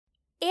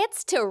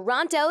It's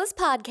Toronto's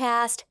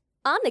podcast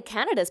on the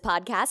Canada's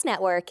Podcast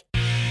Network.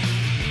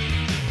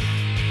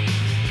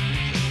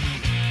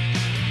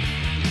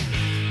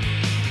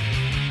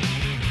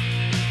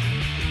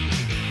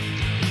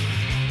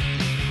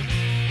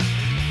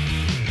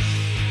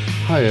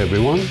 Hi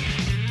everyone,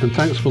 and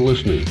thanks for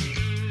listening.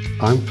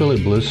 I'm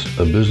Philip Bliss,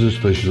 a business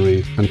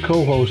visionary and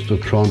co-host of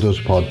Toronto's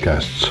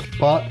podcasts,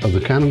 part of the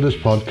Canada's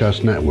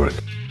Podcast Network,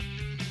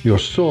 your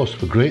source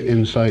for great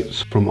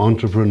insights from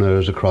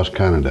entrepreneurs across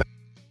Canada.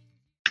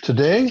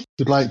 Today,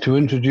 we'd like to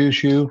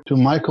introduce you to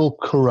Michael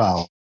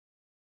Corral.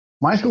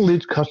 Michael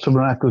leads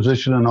customer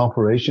acquisition and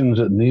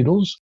operations at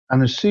Needles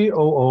and is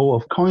COO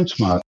of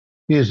CoinSmart.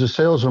 He is a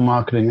sales and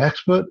marketing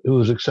expert who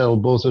has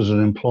excelled both as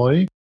an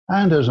employee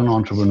and as an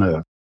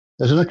entrepreneur.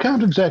 As an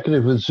account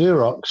executive with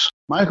Xerox,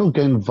 Michael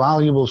gained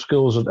valuable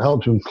skills that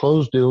helped him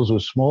close deals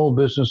with small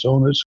business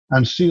owners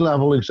and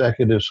C-level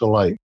executives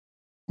alike.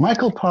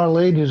 Michael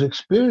parlayed his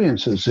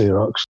experience at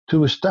Xerox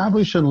to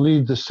establish and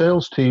lead the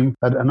sales team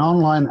at an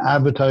online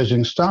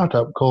advertising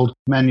startup called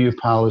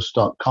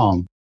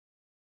MenuPalace.com.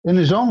 In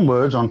his own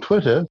words on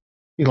Twitter,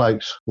 he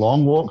likes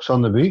long walks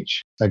on the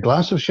beach, a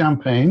glass of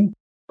champagne,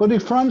 but he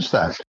fronts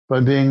that by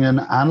being an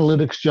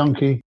analytics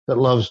junkie that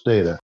loves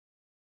data.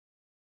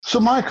 So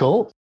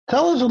Michael,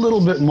 tell us a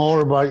little bit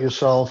more about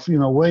yourself,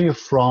 where you're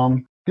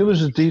from. Give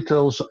us the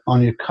details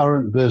on your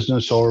current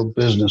business or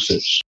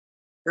businesses.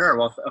 Sure.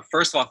 Well,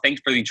 first of all, thanks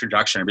for the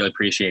introduction. I really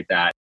appreciate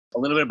that. A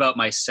little bit about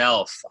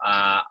myself.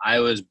 I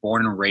was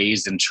born and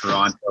raised in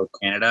Toronto,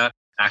 Canada,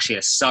 actually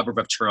a suburb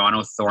of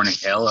Toronto,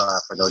 Thornhill.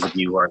 For those of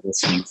you who are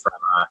listening from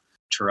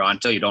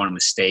Toronto, you don't want to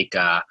mistake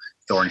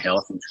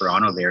Thornhill from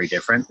Toronto, very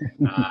different.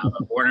 I'm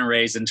born and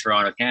raised in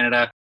Toronto,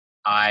 Canada.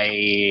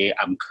 I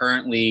am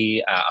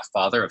currently a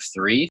father of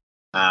three.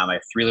 I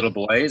have three little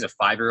boys, a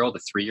 5-year-old, a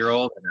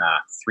 3-year-old, and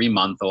a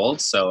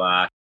 3-month-old. So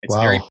it's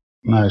Wow.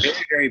 Nice.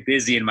 Very, very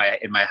busy in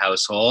my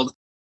household.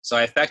 So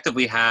I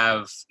effectively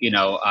have,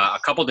 a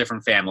couple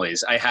different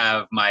families. I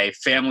have my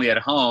family at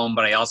home,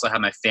 but I also have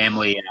my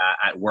family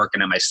at work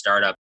and at my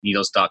startup,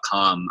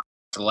 Needles.com.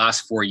 For the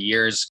last 4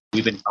 years,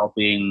 we've been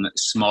helping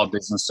small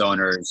business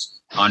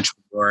owners,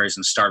 entrepreneurs,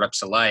 and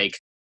startups alike,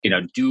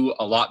 do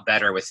a lot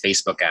better with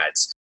Facebook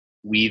ads.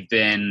 We've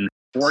been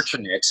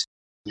fortunate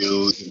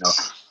to,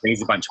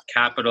 raise a bunch of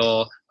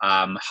capital,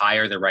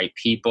 hire the right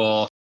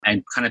people,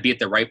 and kind of be at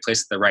the right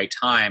place at the right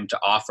time to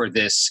offer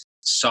this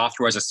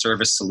software as a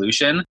service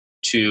solution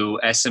to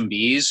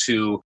SMBs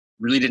who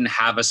really didn't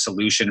have a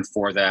solution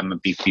for them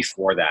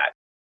before that.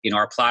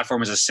 Our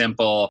platform is a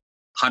simple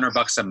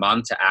 $100 a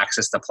month to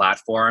access the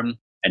platform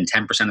and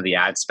 10% of the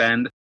ad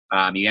spend.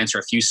 You answer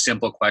a few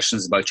simple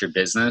questions about your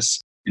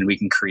business, and we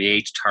can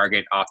create,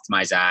 target,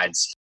 optimize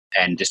ads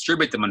and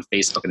distribute them on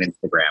Facebook and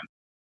Instagram.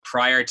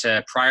 Prior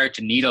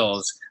to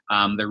Needles,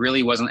 there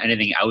really wasn't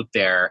anything out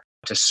there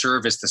to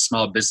service the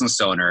small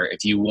business owner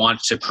if you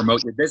want to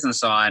promote your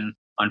business on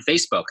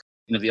Facebook.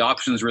 The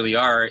options really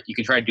are, you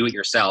can try to do it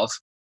yourself.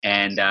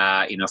 And,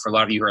 for a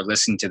lot of you who are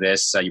listening to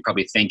this, you're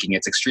probably thinking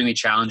it's extremely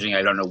challenging.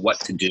 I don't know what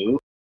to do.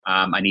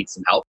 I need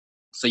some help.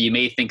 So you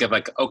may think of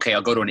okay,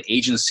 I'll go to an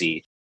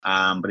agency.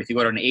 But if you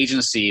go to an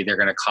agency, they're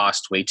going to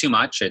cost way too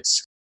much.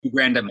 It's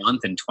 $2,000 a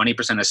month and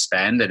 20% of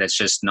spend. And it's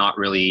just not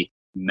really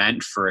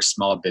meant for a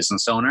small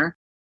business owner.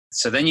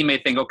 So then you may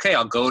think, okay,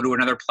 I'll go to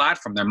another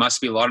platform. There must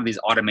be a lot of these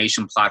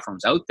automation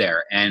platforms out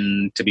there.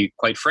 And to be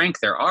quite frank,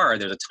 there's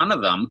a ton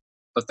of them,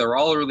 but they're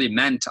all really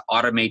meant to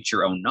automate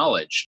your own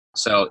knowledge.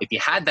 So if you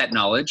had that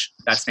knowledge,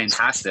 that's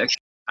fantastic.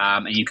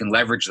 And you can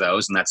leverage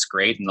those, and that's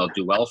great, and they'll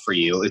do well for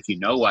you. If you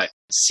know what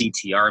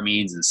CTR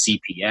means and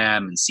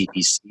CPM and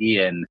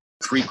CPC and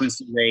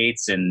frequency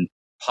rates and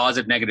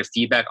positive, negative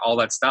feedback, all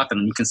that stuff,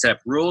 and you can set up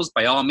rules,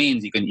 by all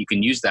means, you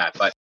can use that.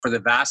 But for the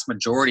vast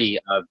majority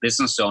of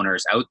business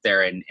owners out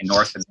there in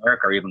North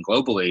America or even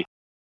globally,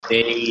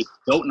 they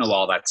don't know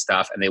all that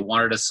stuff, and they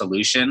wanted a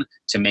solution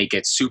to make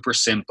it super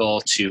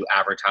simple to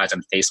advertise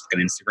on Facebook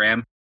and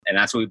Instagram. And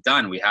that's what we've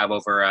done. We have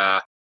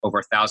over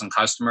 1,000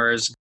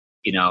 customers,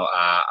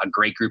 a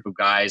great group of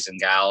guys and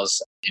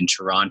gals in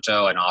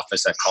Toronto, an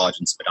office at College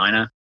in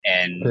Spadina,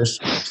 and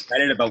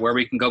excited about where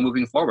we can go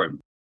moving forward.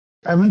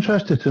 I'm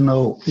interested to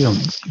know,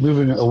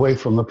 moving away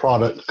from the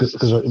product,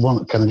 because I want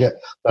to kind of get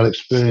that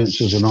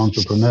experience as an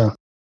entrepreneur.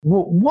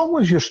 What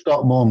was your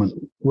stop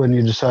moment when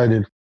you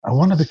decided, I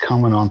want to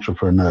become an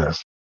entrepreneur?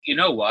 You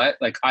know what?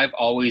 I've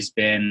always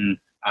been,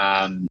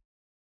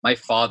 my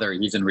father,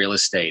 he's in real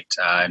estate,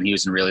 and he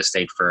was in real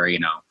estate for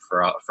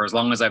as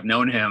long as I've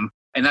known him.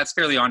 And that's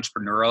fairly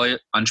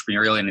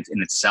entrepreneurial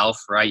in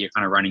itself, right? You're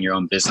kind of running your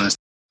own business,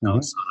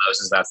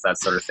 houses, that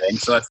sort of thing.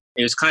 So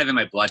it was kind of in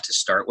my blood to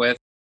start with.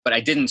 But I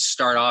didn't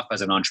start off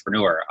as an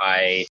entrepreneur.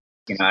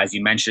 As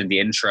you mentioned in the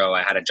intro,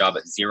 I had a job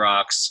at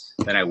Xerox.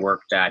 Then I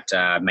worked at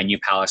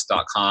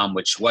MenuPalace.com,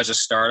 which was a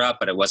startup,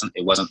 but it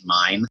wasn't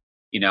mine.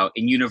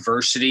 In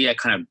university, I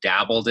kind of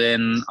dabbled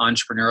in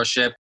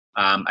entrepreneurship.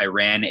 I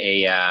ran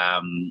a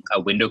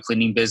window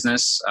cleaning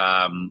business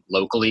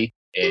locally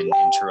in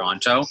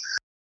Toronto.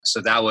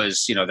 So that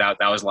was, that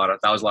was a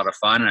lot of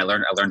fun, and I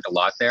learned a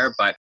lot there.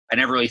 But I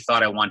never really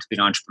thought I wanted to be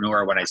an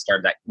entrepreneur when I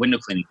started that window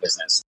cleaning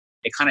business.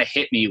 It kind of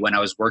hit me when I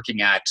was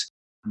working at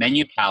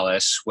Menu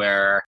Palace,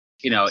 where,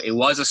 it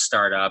was a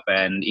startup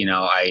and,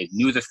 I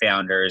knew the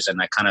founders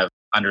and I kind of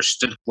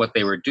understood what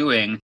they were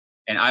doing.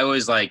 And I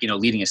was like,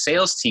 leading a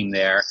sales team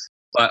there.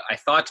 But I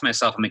thought to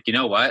myself, I'm like, you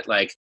know what?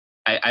 Like,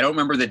 I don't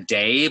remember the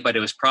day, but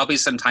it was probably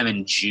sometime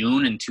in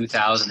June in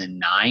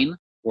 2009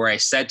 where I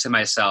said to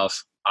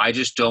myself, I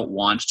just don't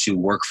want to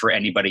work for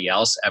anybody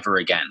else ever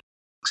again.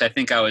 Because I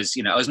think I was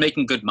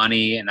making good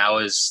money and that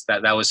was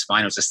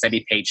fine. It was a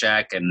steady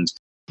paycheck and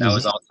that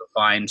was also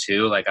fine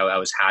too. Like I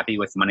was happy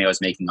with the money I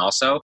was making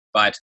also,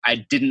 but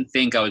I didn't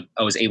think I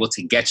was able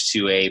to get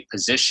to a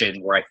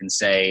position where I can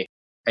say,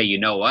 hey, you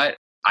know what?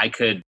 I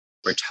could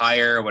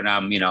retire when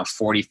I'm,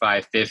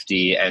 45,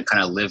 50 and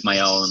kind of live my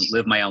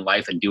own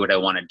life and do what I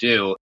want to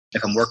do.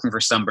 If I'm working for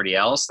somebody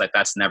else, like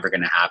that's never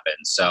going to happen.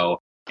 So,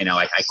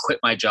 I quit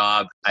my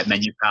job at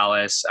Menu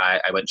Palace.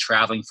 I went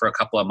traveling for a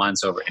couple of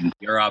months over in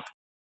Europe.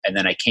 And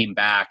then I came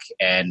back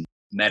and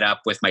met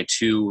up with my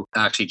two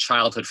actually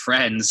childhood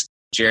friends,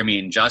 Jeremy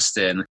and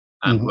Justin,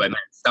 who I met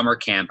at summer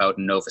camp out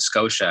in Nova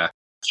Scotia,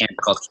 camp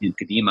called Camp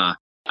Kadima.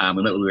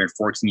 We met when we were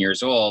 14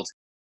 years old.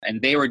 And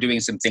they were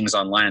doing some things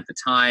online at the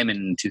time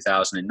in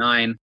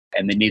 2009,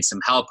 and they needed some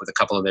help with a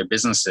couple of their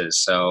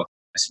businesses. So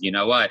I said, you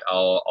know what,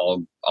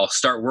 I'll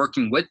start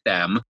working with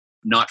them,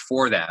 not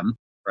for them,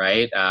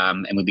 right?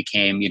 And we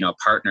became,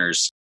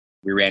 partners.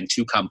 We ran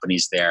two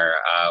companies there.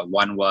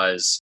 One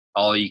was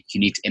All You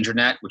Can Eat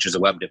Internet, which is a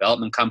web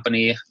development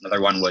company.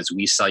 Another one was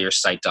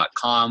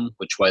WeSellYourSite.com,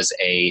 which was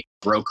a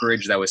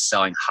brokerage that was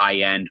selling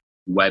high-end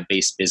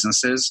web-based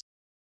businesses.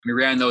 We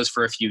ran those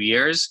for a few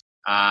years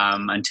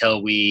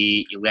until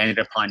we landed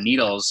upon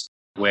Needles,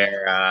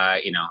 where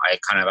I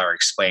kind of already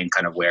explained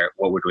kind of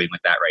what we're doing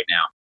with that right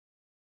now.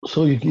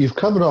 So you've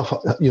covered off,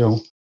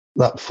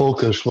 that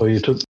focus where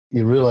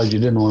you realized you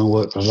didn't want to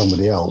work for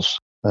somebody else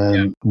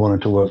and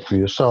wanted to work for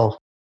yourself.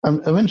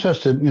 I'm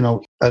interested,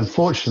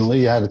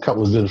 unfortunately, you had a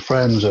couple of good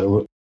friends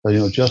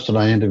that Justin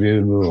I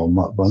interviewed a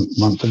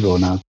month ago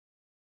now.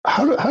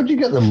 How do you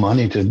get the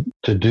money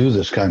to do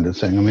this kind of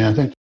thing? I mean, I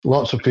think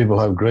lots of people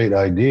have great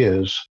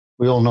ideas.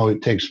 We all know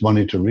it takes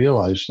money to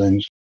realize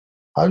things.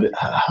 How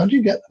do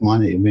you get the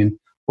money? I mean,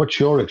 what's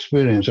your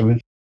experience? I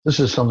mean, this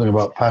is something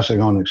about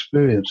passing on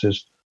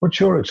experiences. What's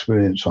your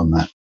experience on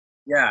that?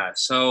 Yeah.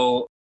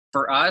 So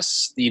for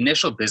us, the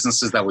initial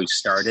businesses that we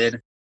started,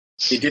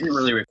 it didn't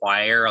really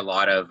require a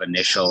lot of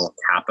initial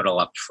capital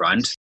up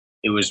front.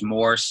 It was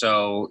more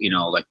so,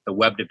 like the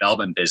web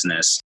development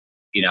business,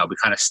 we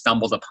kind of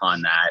stumbled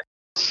upon that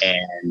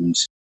and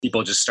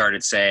people just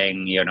started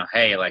saying,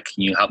 hey, like,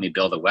 can you help me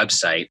build a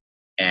website?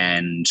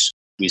 And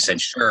we said,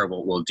 sure,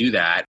 we'll do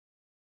that.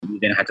 We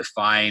then had to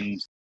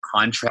find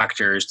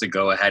contractors to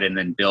go ahead and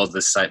then build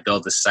the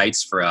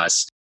sites for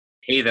us,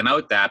 pay them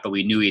out that, but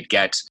we knew we'd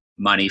get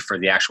money for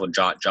the actual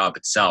job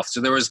itself.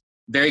 So there was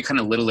very kind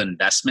of little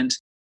investment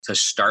to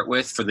start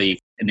with for the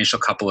initial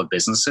couple of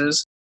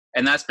businesses.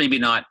 And that's maybe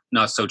not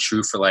so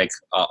true for like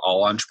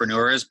all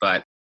entrepreneurs,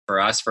 but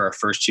for us, for our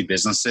first two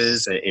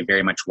businesses, it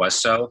very much was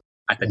so.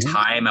 At the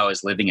time, I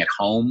was living at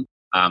home,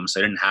 so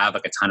I didn't have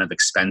like a ton of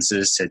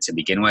expenses to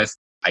begin with.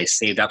 I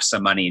saved up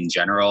some money in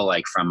general,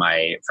 like from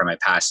my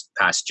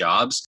past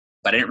jobs,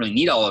 but I didn't really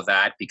need all of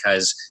that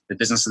because the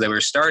businesses that we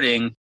were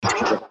starting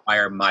didn't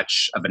require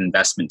much of an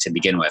investment to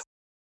begin with.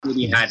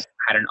 Maybe had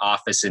an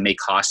office, it may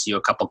cost you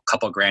a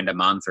couple grand a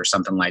month or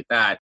something like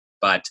that,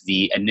 but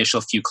the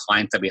initial few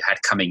clients that we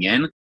had coming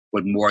in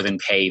would more than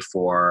pay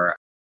for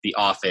the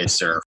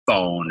office or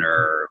phone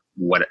or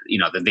what,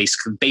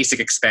 the basic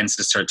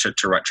expenses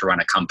to run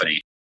a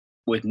company.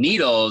 With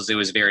Needles, it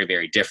was very,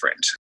 very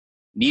different.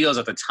 Needles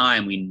at the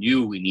time, we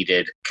knew we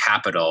needed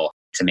capital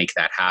to make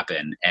that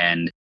happen.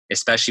 And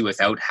especially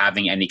without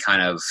having any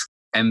kind of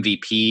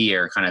MVP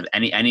or kind of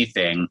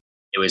anything,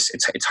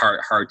 it's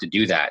hard to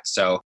do that.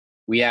 So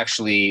we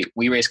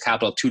raised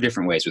capital two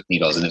different ways with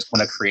Needles, and it's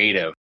kind of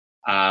creative.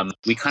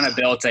 We kind of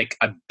built like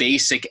a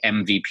basic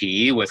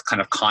MVP with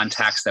kind of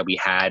contacts that we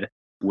had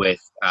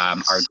with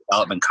our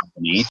development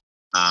company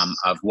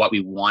of what we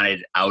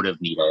wanted out of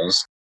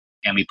Needles.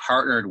 And we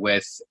partnered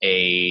with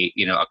a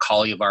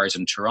colleague of ours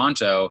in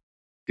Toronto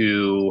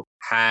who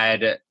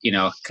had,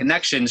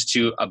 connections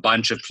to a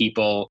bunch of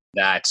people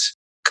that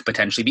could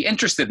potentially be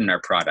interested in our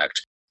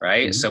product,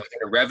 right? Mm-hmm. So we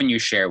did a revenue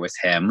share with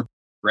him,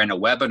 ran a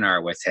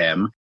webinar with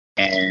him,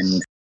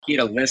 and he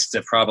had a list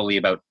of probably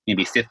about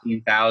maybe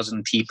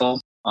 15,000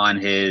 people on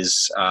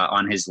his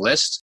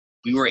list.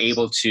 We were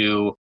able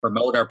to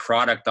promote our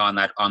product on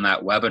that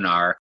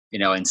webinar,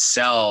 and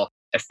sell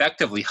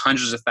effectively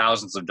hundreds of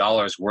thousands of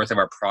dollars worth of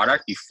our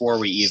product before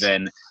we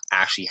even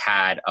actually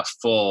had a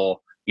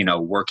full,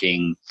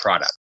 working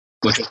product,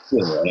 which is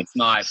cool. And it's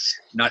not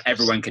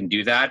everyone can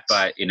do that,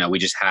 but we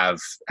just have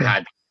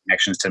had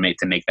connections to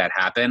make that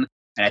happen.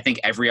 And I think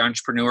every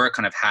entrepreneur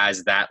kind of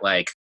has that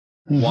like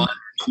one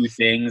or two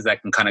things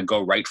that can kind of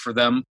go right for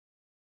them,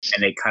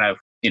 and they kind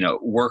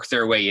of work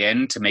their way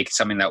in to make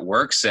something that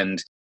works.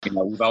 And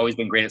we've always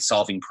been great at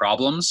solving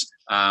problems,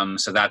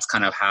 so that's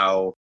kind of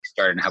how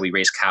started and how we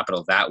raised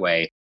capital that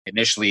way.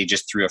 Initially,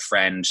 just through a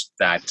friend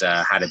that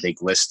had a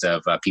big list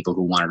of people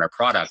who wanted our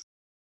product.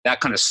 That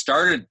kind of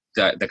started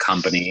the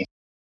company.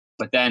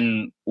 But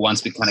then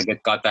once we kind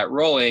of got that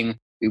rolling,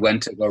 we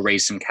went to go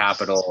raise some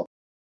capital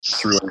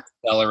through an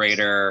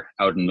accelerator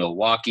out in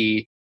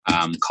Milwaukee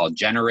called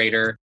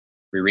Generator.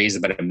 We raised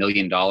about $1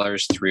 million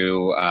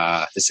through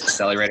this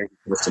accelerator.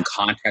 We was in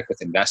contact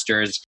with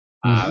investors.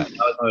 That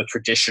was a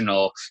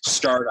traditional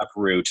startup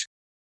route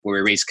where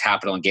we raised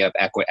capital and gave up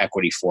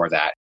equity for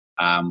that.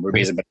 We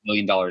raised about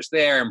 $1 million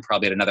there, and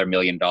probably another $1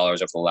 million over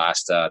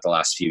the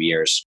last few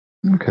years.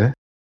 Okay.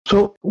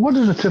 So what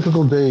does a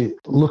typical day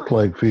look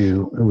like for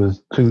you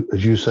with two,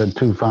 as you said,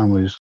 two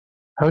families?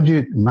 How do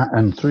you,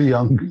 and three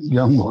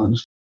young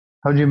ones,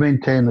 how do you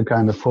maintain the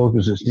kind of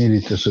focus that's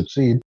needed to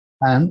succeed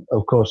and,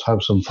 of course,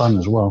 have some fun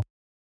as well?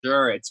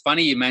 Sure. It's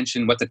funny you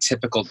mentioned what's a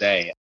typical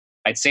day.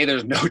 I'd say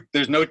there's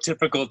no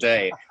typical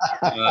day.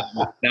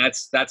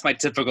 That's my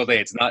typical day.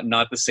 It's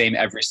not the same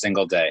every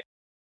single day.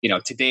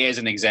 Today, as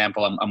an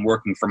example, I'm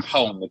working from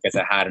home because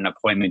I had an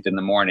appointment in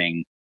the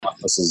morning.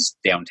 Office is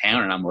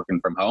downtown and I'm working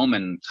from home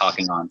and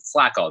talking on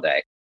Slack all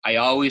day. I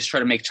always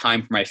try to make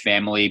time for my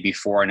family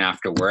before and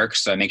after work.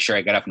 So I make sure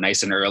I get up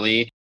nice and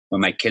early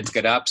when my kids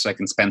get up so I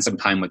can spend some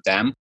time with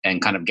them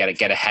and kind of get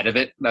ahead of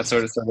it, that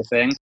sort of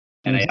thing.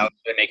 And I also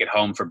make it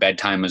home for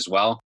bedtime as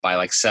well. By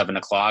like 7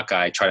 o'clock,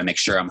 I try to make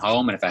sure I'm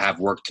home. And if I have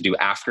work to do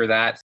after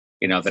that,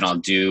 then I'll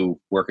do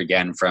work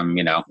again from,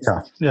 8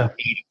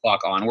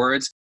 o'clock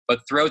onwards. But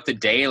throughout the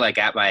day, like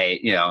at my,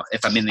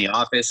 if I'm in the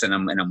office and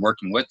I'm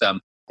working with them,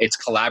 it's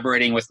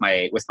collaborating with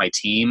my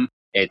team.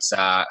 It's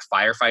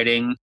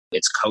firefighting.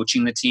 It's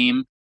coaching the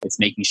team. It's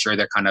making sure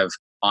they're kind of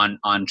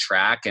on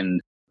track and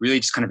really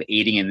just kind of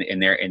aiding in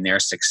their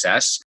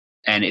success.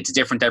 And it's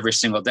different every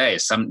single day.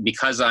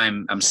 Because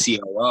I'm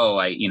COO,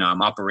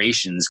 I'm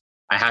operations.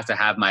 I have to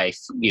have my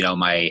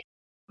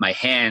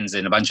hands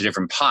in a bunch of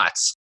different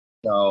pots.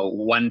 So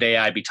one day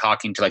I'd be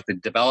talking to like the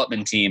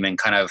development team and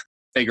kind of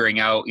figuring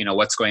out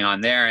what's going on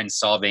there and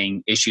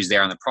solving issues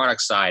there on the product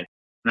side.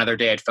 Another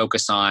day I'd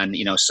focus on,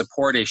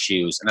 support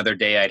issues. Another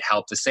day I'd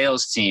help the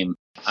sales team.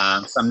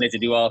 Some days I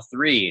do all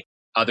three.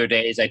 Other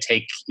days I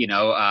take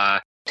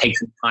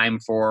some time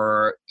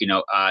for,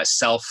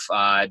 self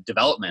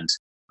development,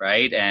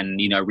 right? And,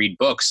 read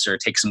books or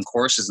take some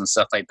courses and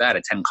stuff like that,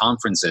 attend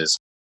conferences.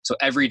 So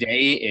every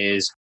day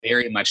is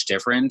very much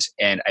different.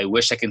 And I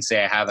wish I can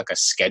say I have like a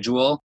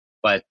schedule,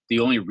 but the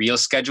only real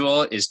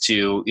schedule is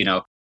to,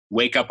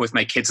 wake up with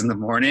my kids in the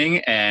morning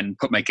and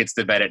put my kids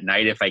to bed at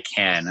night if I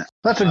can.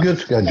 That's a good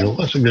schedule.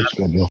 What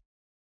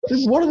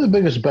are the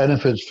biggest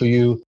benefits for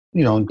you,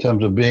 in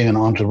terms of being an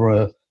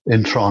entrepreneur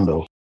in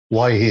Toronto?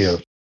 Why here?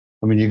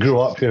 I mean, you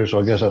grew up here, so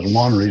I guess that's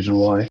one reason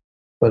why.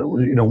 But,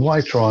 why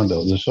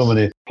Toronto? There's so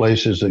many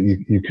places that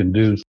you can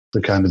do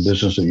the kind of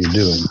business that you're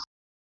doing.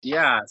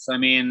 Yeah. So, I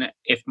mean,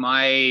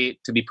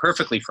 to be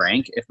perfectly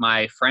frank, if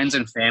my friends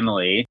and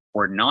family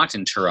were not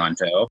in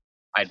Toronto,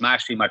 I'd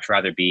actually much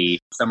rather be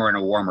somewhere in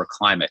a warmer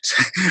climate.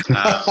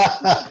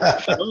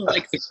 I don't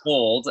like the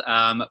cold,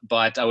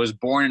 but I was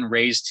born and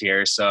raised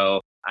here,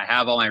 so I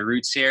have all my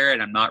roots here,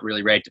 and I'm not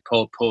really ready to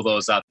pull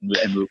those up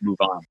and move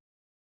on.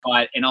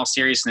 But in all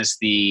seriousness,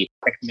 the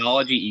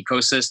technology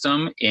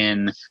ecosystem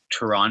in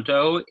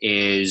Toronto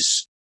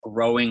is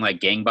growing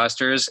like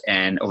gangbusters,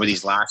 and over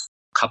these last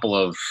couple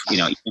of, in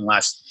the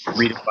last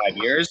 3 to 5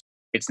 years,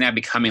 it's now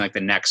becoming like the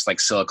next like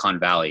Silicon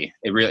Valley.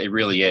 It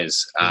really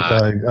is.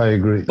 I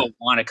agree. People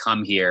want to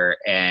come here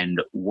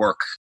and work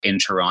in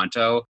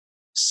Toronto.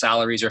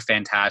 Salaries are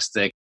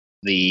fantastic.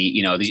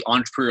 The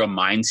entrepreneurial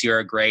minds here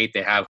are great.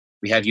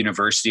 We have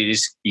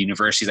universities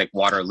like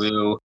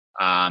Waterloo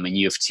and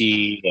U of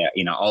T.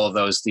 All of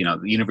those. The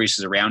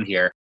universities around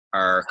here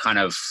are kind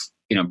of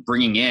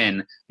bringing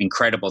in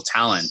incredible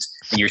talent.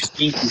 And you're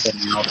seeing people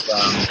now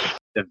from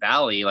the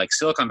Valley, like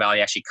Silicon Valley,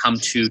 actually come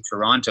to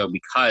Toronto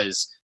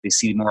because they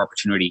see more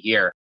opportunity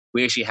here.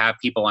 We actually have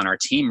people on our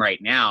team right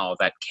now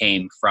that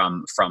came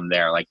from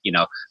there, like,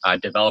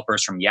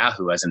 developers from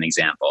Yahoo, as an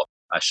example.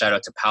 Shout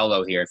out to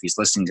Paolo here if he's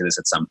listening to this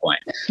at some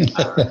point.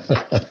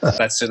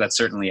 That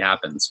certainly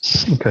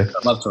happens. Okay.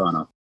 I love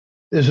Toronto.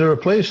 Is there a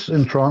place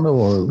in Toronto,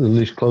 or at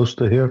least close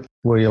to here,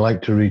 where you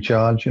like to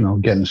recharge,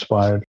 get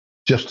inspired?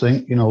 Just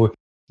think,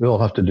 we all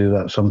have to do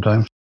that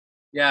sometimes.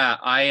 Yeah,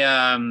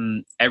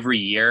 I every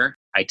year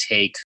I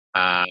take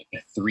a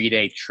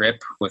 3-day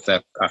trip with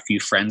a few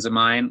friends of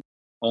mine.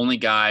 Only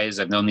guys.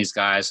 I've known these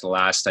guys the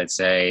last, I'd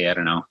say,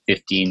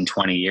 15,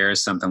 20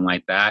 years, something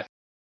like that.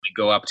 We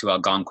go up to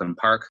Algonquin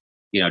Park,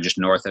 just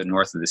north of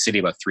the city,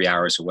 about 3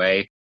 hours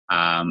away.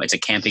 It's a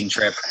camping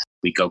trip.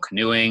 We go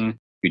canoeing.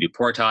 We do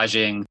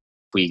portaging.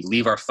 We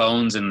leave our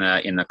phones in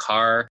the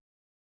car.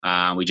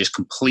 We just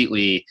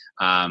completely,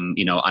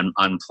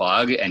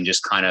 unplug and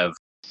just kind of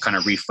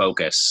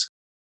refocus.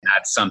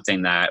 That's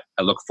something that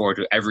I look forward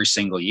to every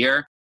single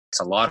year. It's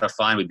a lot of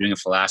fun. We've been doing it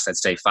for the last, I'd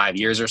say, 5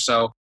 years or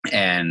so.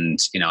 And,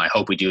 I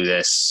hope we do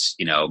this,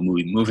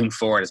 moving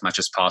forward as much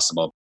as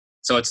possible.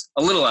 So it's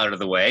a little out of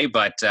the way,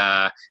 but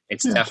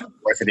it's definitely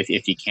worth it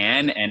if you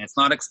can. And it's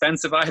not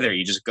expensive either.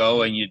 You just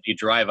go and you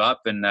drive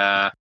up and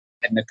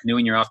in the canoe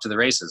and you're off to the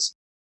races.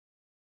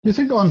 Do you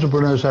think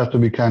entrepreneurs have to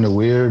be kind of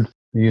weird,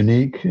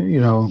 unique? Do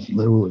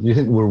you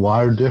think we're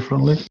wired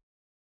differently?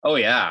 Oh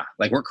yeah,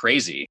 like we're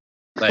crazy.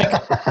 Like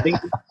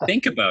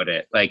think about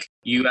it. Like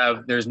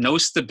there's no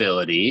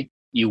stability.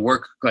 You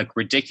work like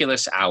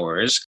ridiculous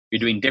hours. You're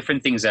doing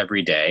different things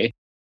every day.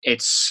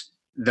 It's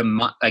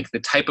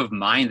the type of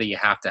mind that you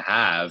have to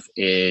have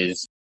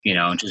is,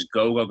 just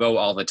go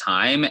all the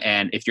time.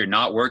 And if you're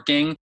not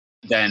working,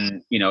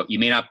 then, you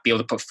may not be able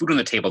to put food on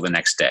the table the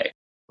next day.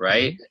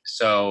 Right. Mm-hmm.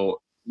 So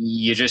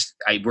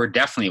we're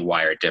definitely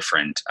wired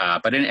different.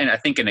 But I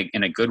think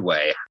in a good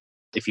way.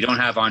 If you don't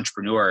have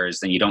entrepreneurs,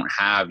 then you don't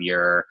have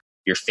your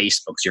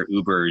Facebooks, your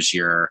Ubers,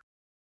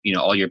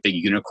 all your big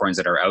unicorns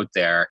that are out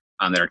there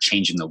that are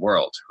changing the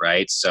world.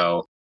 Right.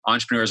 So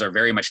entrepreneurs are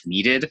very much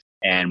needed,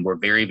 and we're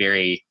very,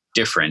 very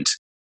different.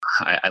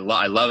 I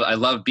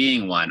love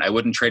being one. I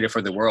wouldn't trade it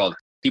for the world.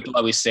 People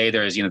always say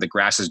there's, the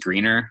grass is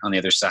greener on the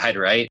other side,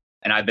 right?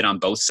 And I've been on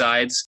both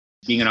sides.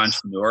 Being an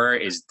entrepreneur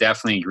is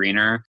definitely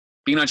greener.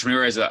 Being an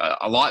entrepreneur is a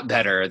lot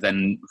better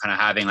than kind of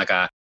having like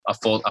a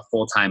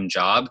full-time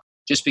job,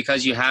 just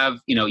because you have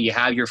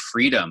your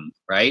freedom,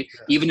 right?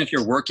 Yeah. Even if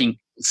you're working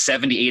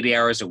 70, 80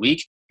 hours a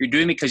week, you're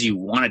doing it because you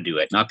want to do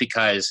it, not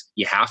because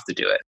you have to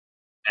do it.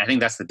 And I think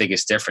that's the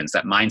biggest difference.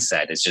 That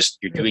mindset is just,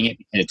 you're doing it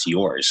and it's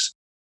yours.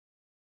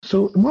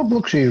 So what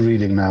books are you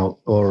reading now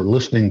or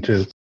listening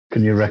to?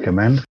 Can you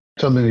recommend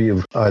something that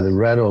you've either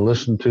read or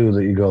listened to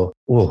that you go,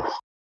 whoa?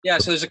 Yeah,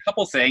 so there's a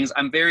couple things.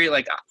 I'm very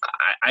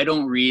I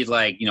don't read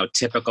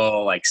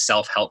typical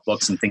self-help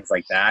books and things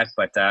like that,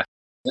 but a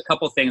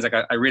couple things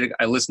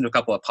I listen to a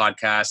couple of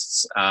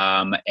podcasts,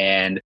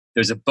 and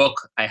there's a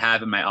book I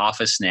have in my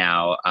office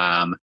now.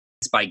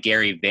 It's by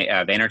Gary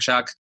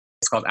Vaynerchuk.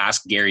 It's called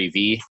Ask Gary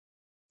V.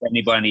 If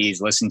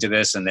anybody's listening to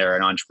this and they're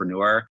an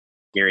entrepreneur,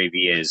 Gary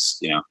V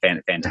is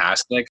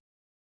fantastic.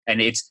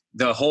 And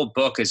the whole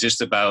book is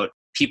just about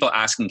people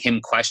asking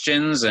him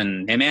questions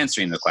and him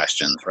answering the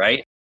questions,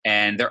 right?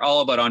 And they're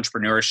all about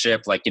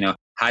entrepreneurship,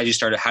 how do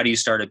you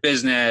start a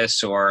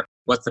business, or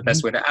what's the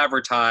best way to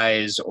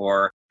advertise,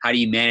 or how do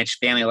you manage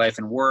family life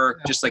and work,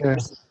 just in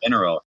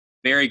general.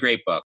 Very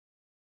great book.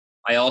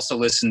 I also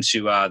listen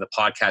to the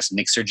podcast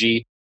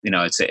Mixergy.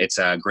 It's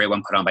a great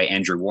one put on by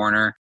Andrew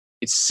Warner.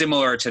 It's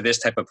similar to this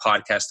type of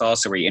podcast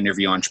also, where you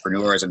interview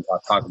entrepreneurs and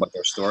talk about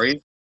their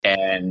story.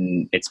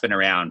 And it's been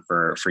around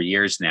for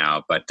years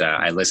now, but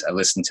I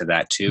listen to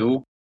that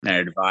too. And I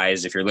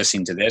advise, if you're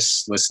listening to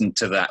this, listen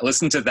to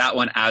that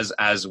one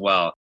as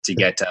well, to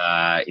get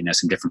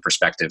some different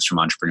perspectives from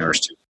entrepreneurs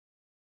too.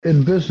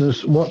 In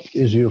business, what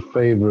is your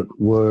favorite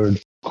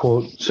word,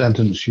 quote,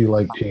 sentence you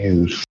like to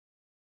use?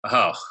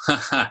 Oh,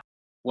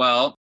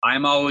 well,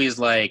 I'm always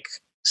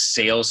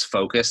sales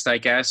focused, I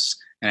guess.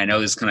 And I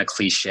know this is kind of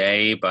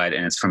cliche,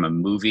 and it's from a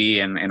movie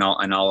and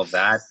all of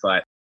that,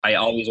 but I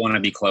always want to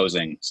be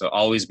closing. So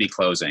always be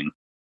closing,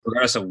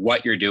 regardless of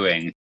what you're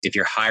doing. If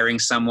you're hiring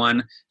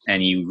someone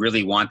and you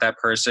really want that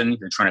person,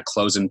 you're trying to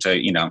close them to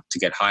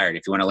get hired.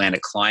 If you want to land a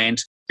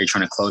client, you're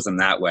trying to close them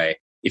that way.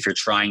 If you're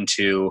trying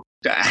to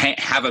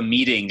have a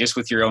meeting just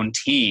with your own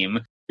team,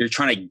 you're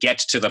trying to get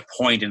to the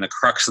point and the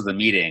crux of the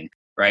meeting,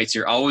 right? So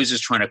you're always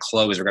just trying to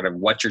close, regardless of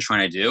what you're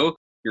trying to do.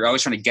 You're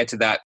always trying to get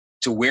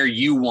to where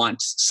you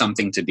want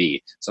something to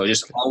be. So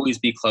just always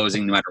be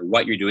closing, no matter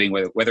what you're doing,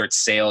 whether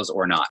it's sales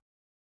or not.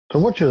 So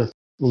what's your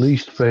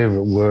least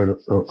favorite word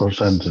or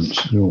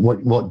sentence?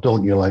 What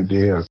don't you like to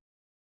hear?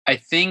 I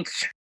think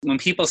when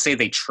people say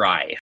they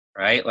try,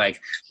 right?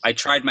 I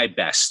tried my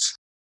best.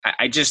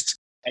 I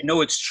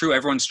know it's true.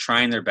 Everyone's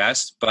trying their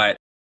best, but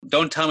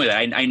don't tell me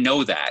that. I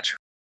know that.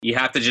 You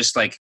have to just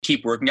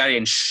keep working at it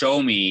and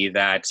show me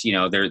that,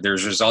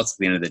 there's results at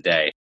the end of the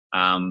day.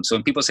 So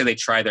when people say they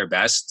try their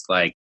best,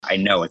 I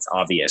know it's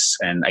obvious,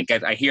 and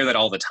I hear that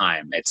all the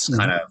time. It's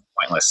kind of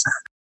pointless.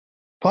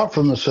 Apart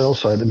from the sales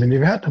side, if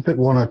you had to pick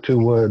one or two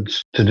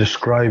words to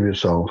describe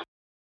yourself,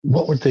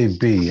 what would they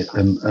be,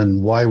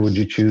 and why would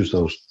you choose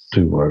those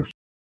two words?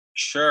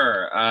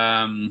 Sure.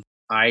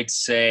 I'd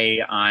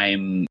say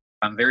I'm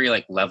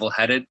very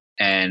level-headed,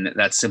 and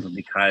that's simply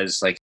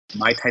because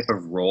my type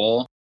of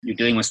role, you're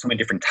dealing with so many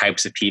different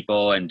types of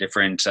people and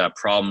different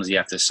problems you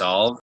have to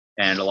solve,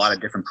 and a lot of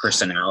different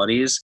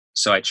personalities.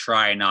 So I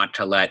try not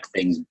to let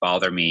things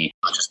bother me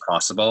as much as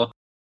possible.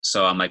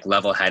 So I'm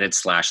level-headed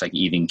 /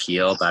 even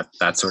keel,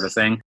 that sort of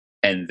thing.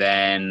 And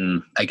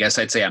then I guess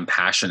I'd say I'm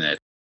passionate.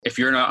 If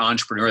you're an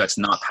entrepreneur that's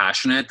not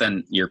passionate,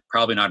 then you're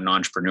probably not an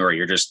entrepreneur.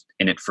 You're just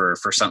in it for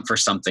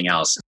something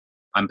else.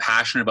 I'm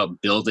passionate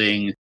about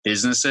building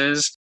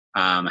businesses,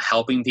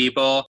 helping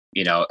people,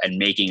 and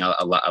making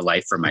a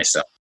life for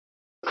myself.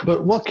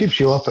 But what keeps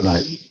you up at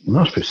night? It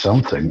must be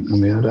something.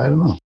 I don't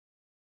know.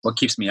 What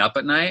keeps me up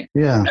at night?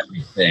 Yeah.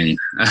 Everything.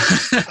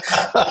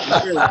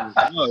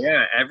 Oh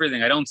yeah,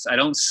 everything. I don't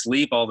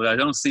sleep all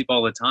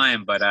the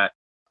time, but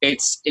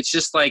it's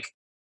just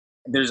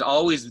there's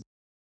always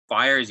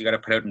fires you got to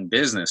put out in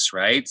business,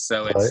 right?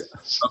 So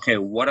it's, okay,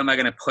 what am I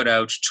going to put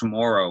out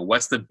tomorrow?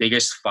 What's the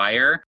biggest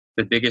fire,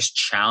 the biggest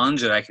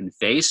challenge that I can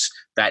face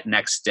that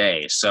next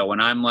day? So when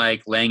I'm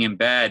like laying in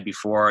bed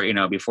before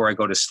I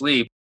go to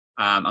sleep,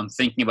 I'm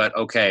thinking about,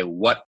 okay,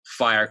 what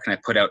fire can I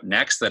put out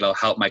next that'll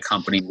help my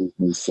company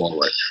move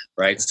forward,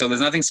 right? So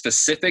there's nothing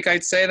specific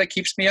I'd say that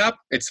keeps me up.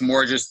 It's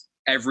more just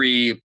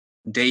every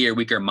day or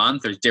week or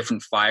month, there's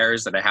different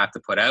fires that I have to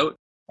put out,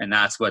 and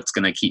that's what's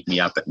going to keep me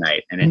up at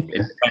night. And it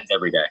depends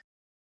every day.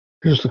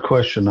 Here's the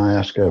question I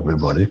ask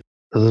everybody.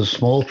 There's a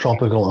small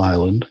tropical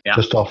island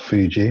just off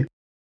Fiji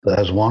that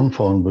has one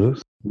phone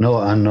booth,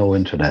 no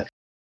internet.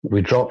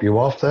 We drop you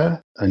off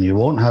there and you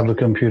won't have a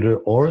computer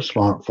or a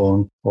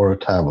smartphone or a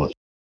tablet.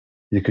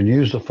 You can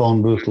use the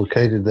phone booth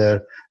located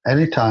there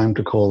anytime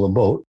to call the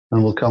boat,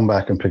 and we'll come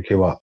back and pick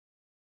you up.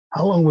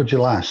 How long would you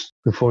last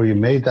before you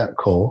made that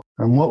call,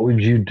 and what would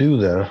you do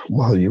there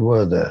while you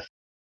were there?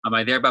 Am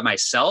I there by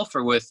myself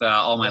or with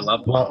all my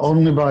loved ones?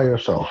 Only by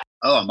yourself.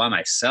 Oh, I'm by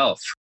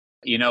myself.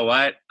 You know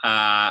what?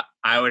 I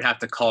would have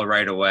to call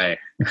right away.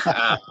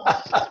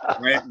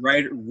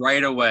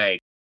 Right away.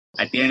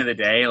 At the end of the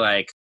day,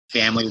 like,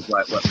 family is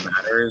what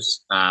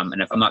matters.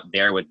 And if I'm not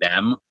there with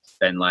them,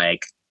 then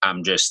like,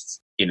 I'm just,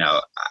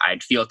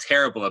 I'd feel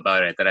terrible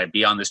about it that I'd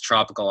be on this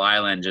tropical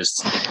island.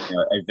 Just,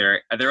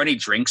 are there any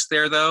drinks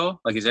there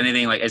though? Like, is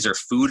there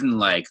food and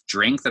like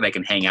drink that I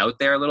can hang out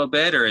there a little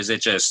bit? Or is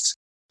it just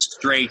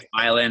straight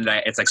island?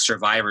 It's like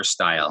Survivor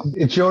style.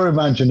 It's your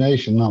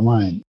imagination, not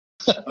mine.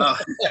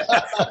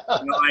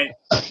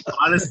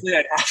 Honestly,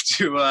 I'd have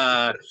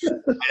to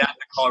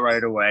call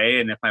right away.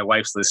 And if my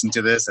wife's listened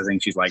to this, I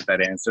think she'd like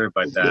that answer.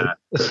 But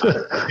that's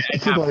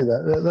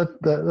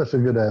a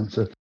good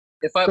answer.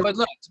 But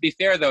look, to be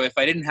fair though, if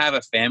I didn't have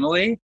a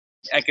family,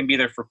 I can be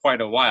there for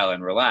quite a while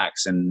and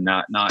relax, and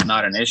not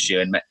an issue.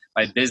 And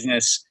my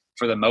business,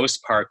 for the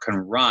most part, can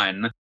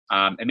run.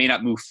 It may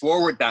not move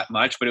forward that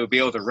much, but it would be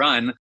able to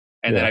run,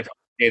 and then I could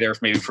stay there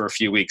maybe for a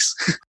few weeks.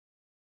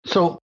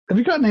 So, have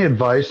you got any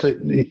advice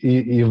that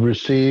you've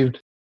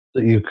received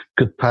that you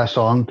could pass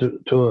on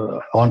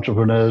to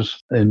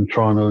entrepreneurs in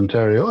Toronto,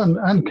 Ontario,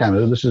 and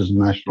Canada? This is a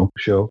national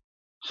show.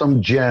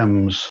 Some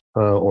gems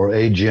or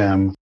a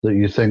gem that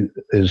you think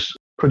is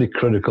pretty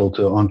critical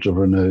to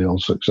entrepreneurial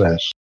success?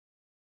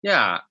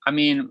 Yeah, I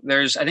mean,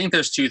 I think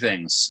there's two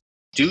things.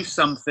 Do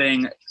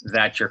something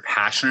that you're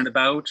passionate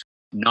about,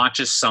 not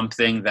just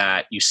something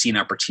that you see an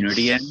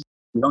opportunity in. If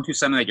you don't do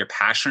something that you're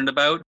passionate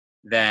about,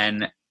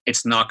 then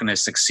it's not going to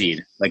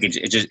succeed. Like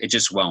it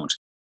just won't.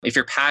 If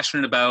you're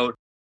passionate about,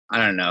 I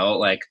don't know,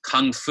 like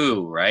Kung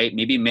Fu, right?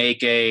 Maybe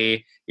make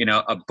a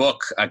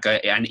book, like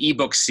an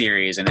ebook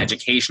series, an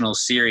educational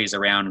series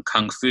around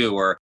Kung Fu,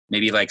 or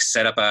maybe like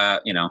set up a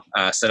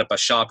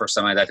shop or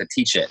something like that to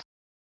teach it.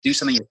 Do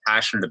something you're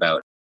passionate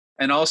about.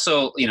 And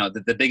also,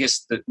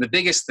 the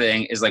biggest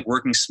thing is like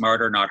working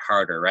smarter, not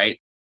harder, right?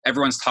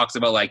 Everyone's talked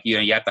about like,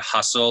 you have to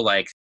hustle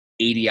like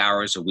 80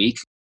 hours a week.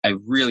 I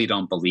really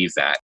don't believe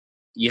that.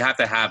 You have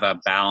to have a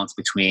balance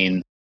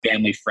between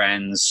family,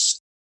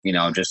 friends,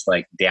 just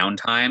like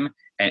downtime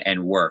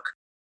and work.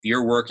 If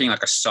you're working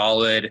like a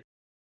solid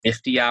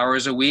 50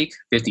 hours a week,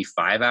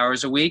 55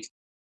 hours a week,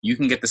 you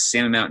can get the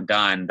same amount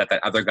done that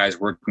other guy's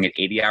working at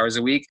 80 hours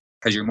a week,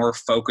 because you're more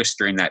focused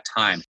during that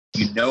time.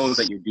 You know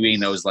that you're doing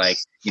those like,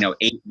 8,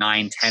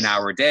 9, 10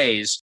 hour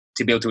days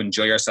to be able to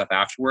enjoy yourself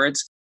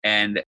afterwards.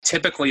 And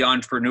typically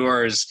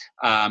entrepreneurs,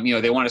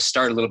 they want to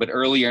start a little bit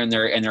earlier in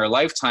their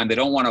lifetime. They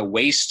don't want to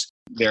waste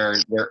their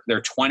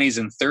 20s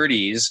and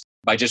 30s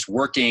by just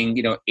working,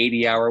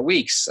 80-hour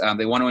weeks.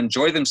 They want to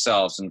enjoy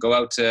themselves and go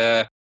out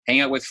to hang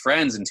out with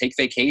friends and take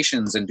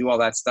vacations and do all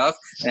that stuff.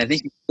 And I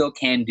think you still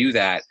can do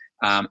that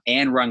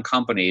and run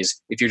companies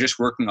if you're just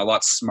working a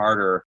lot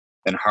smarter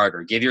than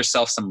harder. Give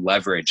yourself some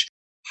leverage.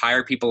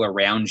 Hire people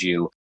around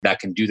you that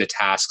can do the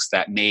tasks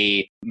that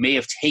may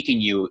have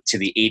taken you to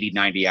the 80,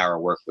 90-hour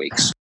work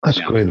weeks.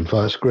 That's great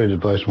advice. Great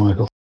advice,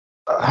 Michael.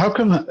 How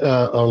can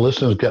our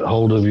listeners get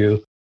hold of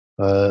you?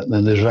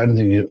 And is there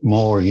anything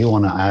more you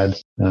want to add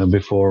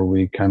before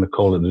we kind of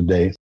call it a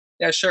day?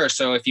 Yeah, sure.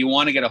 So if you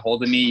want to get a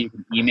hold of me, you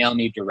can email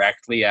me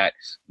directly at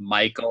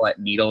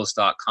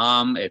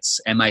michael@needles.com.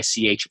 It's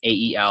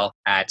Michael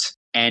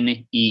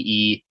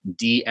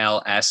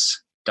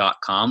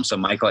 @needls.com. So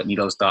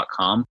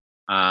michael@needles.com.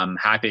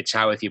 Happy to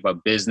chat with you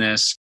about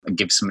business and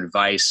give some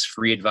advice,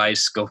 free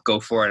advice. Go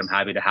for it. I'm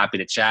happy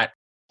to chat.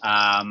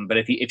 But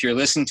if you're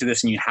listening to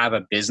this and you have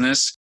a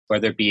business,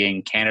 whether it be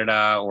in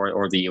Canada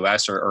or the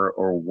US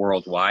or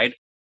worldwide,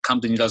 come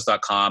to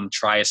needles.com,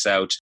 try us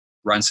out,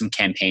 run some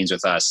campaigns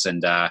with us.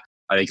 And I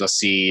think you'll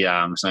see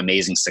some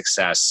amazing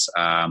success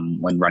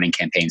when running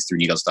campaigns through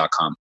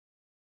needles.com.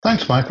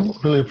 Thanks, Michael.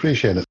 Really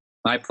appreciate it.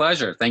 My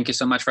pleasure. Thank you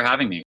so much for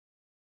having me.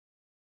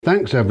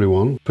 Thanks,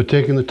 everyone, for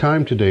taking the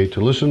time today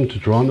to listen to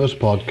Toronto's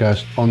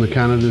podcast on the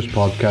Canada's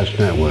Podcast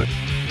Network.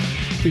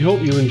 We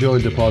hope you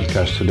enjoyed the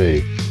podcast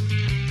today.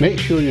 Make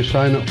sure you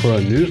sign up for our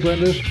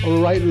newsletters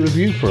or write a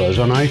review for us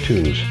on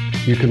iTunes.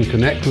 You can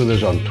connect with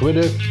us on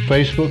Twitter,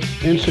 Facebook,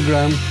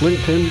 Instagram,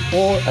 LinkedIn,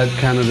 or at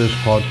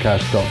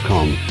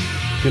canadaspodcast.com.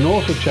 You can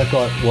also check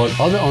out what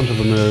other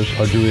entrepreneurs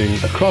are doing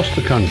across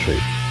the country.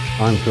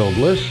 I'm Phil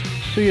Bliss.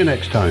 See you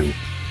next time.